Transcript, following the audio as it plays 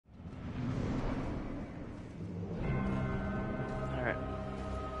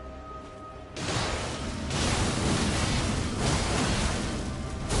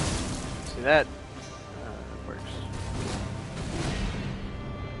See that? Works.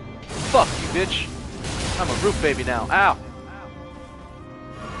 Fuck you, bitch. I'm a roof baby now. Ow!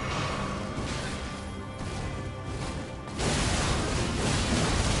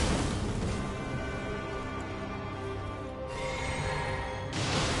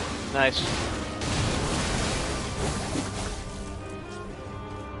 Nice.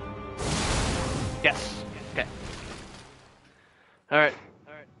 Yes. Okay. Alright.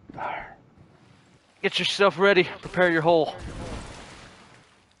 Get yourself ready. Prepare your hole.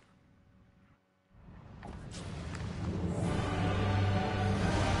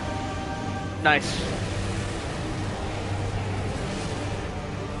 Nice.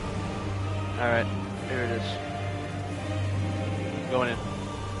 Alright. There it is. Going in.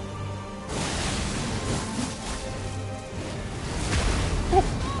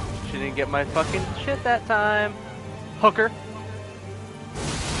 She didn't get my fucking shit that time. Hooker.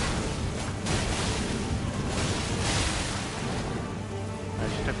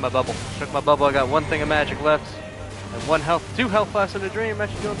 She took my bubble. She took my bubble. I got one thing of magic left. And 1 health, 2 health less in a dream. I'm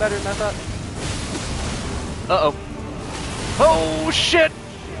actually doing better than I thought. Uh-oh. Oh, shit!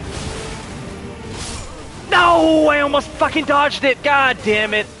 No! I almost fucking dodged it! God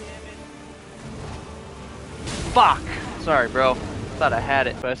damn it! Fuck! Sorry, bro. Thought I had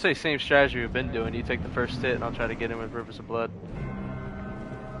it. But I say same strategy we've been doing. You take the first hit and I'll try to get in with Rivers of Blood.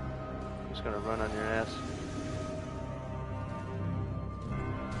 I'm just gonna run on your ass.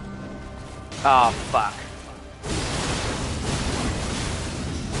 Oh, fuck.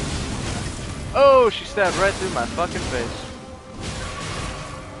 Oh, she stabbed right through my fucking face.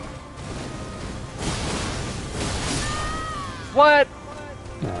 What?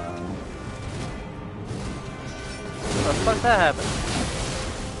 How the fuck that happened?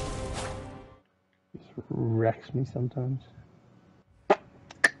 Just wrecks me sometimes.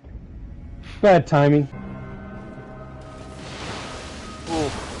 Bad timing.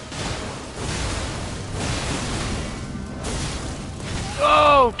 Ooh.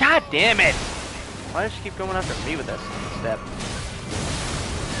 Oh, god damn it! Why does she keep going after me with that step?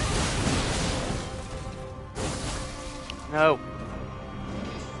 No.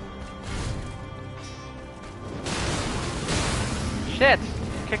 Shit!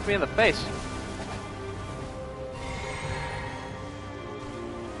 Kicked me in the face.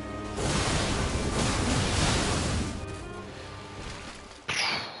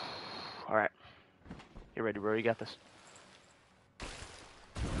 Alright. Get ready, bro. You got this.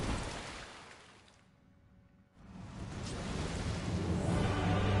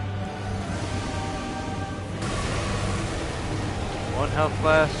 One health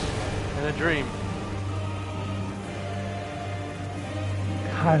glass and a dream.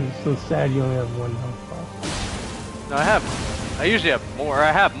 God, it's so sad you only have 1 health bar. No, I have. I usually have more.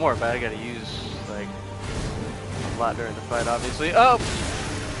 I have more, but I gotta use, like, a lot during the fight, obviously. Oh!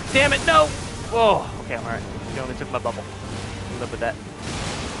 Damn it, no! Whoa! Okay, I'm alright. She only took my bubble. I'll live with that.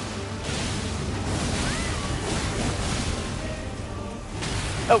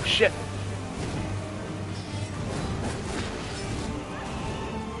 Oh, shit!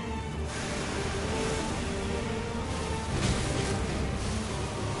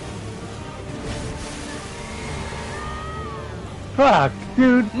 Fuck,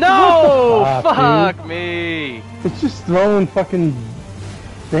 dude. No! Fuck, Fuck me! It's just throwing fucking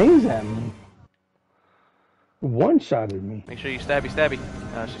things at me. One-shotted me. Make sure you stabby stabby.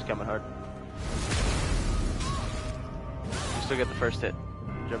 Oh, she's coming hard. You still get the first hit.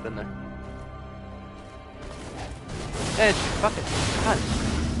 Jump in there. And she fucking God.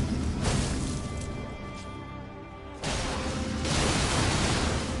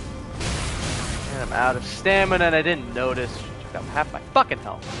 And I'm out of stamina and I didn't notice. She took out half my fucking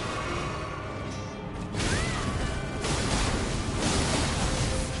health.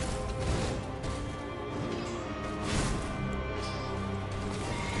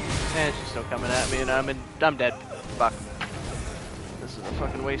 And she's still coming at me, and I'm dead. Fuck. This is a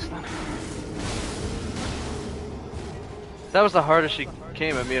fucking wasteland. That was the hardest she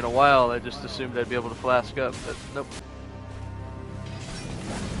came at me in a while. I just assumed I'd be able to flask up, but nope.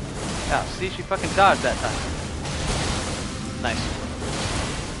 Ah, see, she fucking dodged that time. Nice.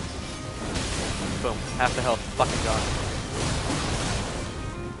 Boom. Half the health fucking gone.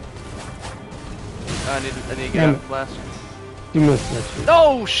 I need to get out of flask. You missed that shit.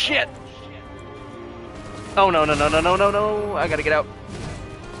 Oh shit! Oh no no no no no no no! I gotta get out.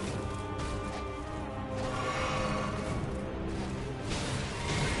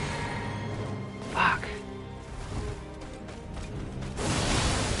 Fuck.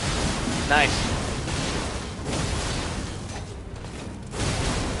 Nice.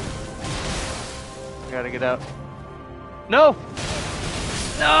 gotta get out. No!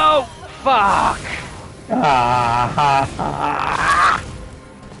 No! Fuck! I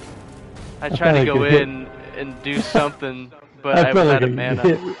tried to go in and do something, but I was out of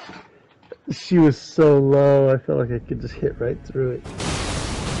mana. She was so low, I felt like I could just hit right through it.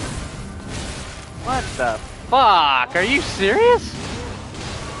 What the fuck? Are you serious?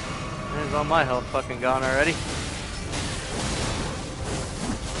 There's all my health fucking gone already.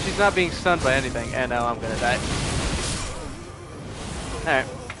 She's not being stunned by anything, and now I'm gonna die. Alright.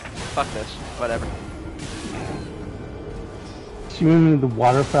 Fuck this. Whatever. She went into the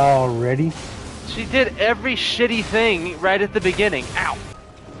waterfowl already? She did every shitty thing right at the beginning. Ow!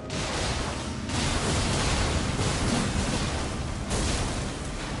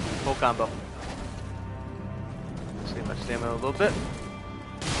 Full combo. Save my stamina a little bit.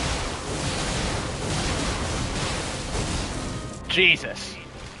 Jesus!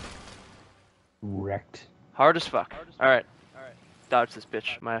 Wrecked. Hard as fuck. Alright. Dodge this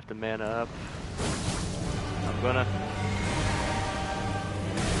bitch. Might have to mana up. I'm gonna.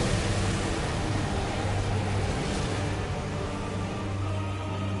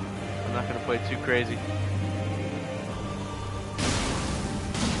 I'm not gonna play too crazy.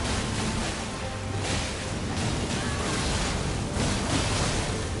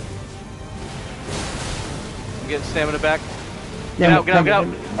 I'm getting stamina back. Get out, get out, get out!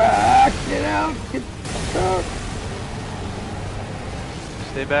 Get out! Get out!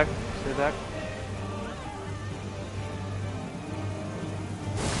 Stay back, stay back.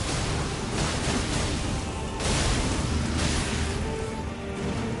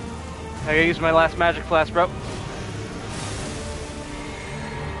 I gotta use my last magic flask, bro.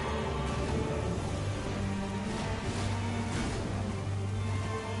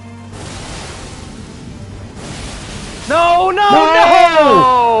 No, no,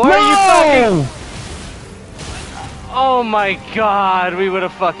 no! Are you fucking... Oh my god, we would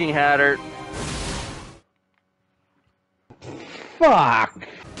have fucking had her. Fuck!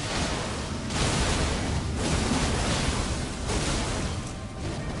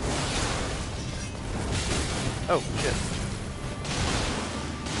 Oh, shit.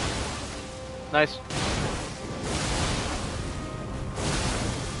 Nice.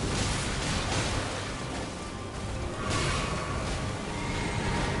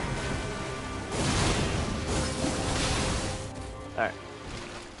 Alright.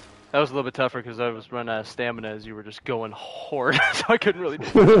 That was a little bit tougher because I was running out of stamina as you were just going hard, so I couldn't really do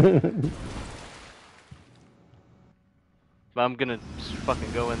it. But I'm gonna just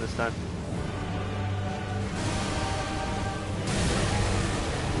fucking go in this time.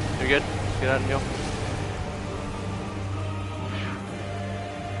 You're good? Get out and go.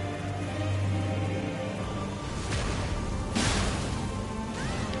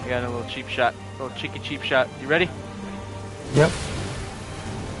 I got a little cheap shot. A little cheeky cheap shot. You ready? Yep.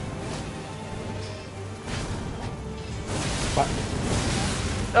 What?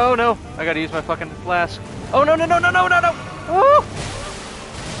 Oh no! I gotta use my fucking flask. Oh no no no no no no no! Woo!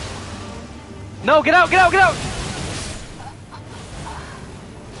 No! Get out! Get out! Get out!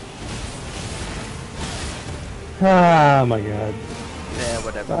 Oh my god. Yeah,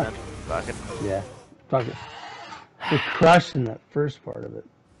 whatever, man. Fuck it. Yeah. Fuck it. We're crushing that first part of it.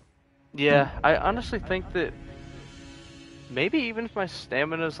 Yeah, I honestly think that maybe even if my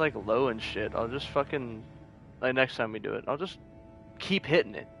stamina's like low and shit, I'll just fucking, like next time we do it, I'll just keep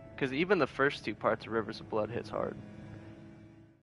hitting it. Because even the first two parts of Rivers of Blood hits hard.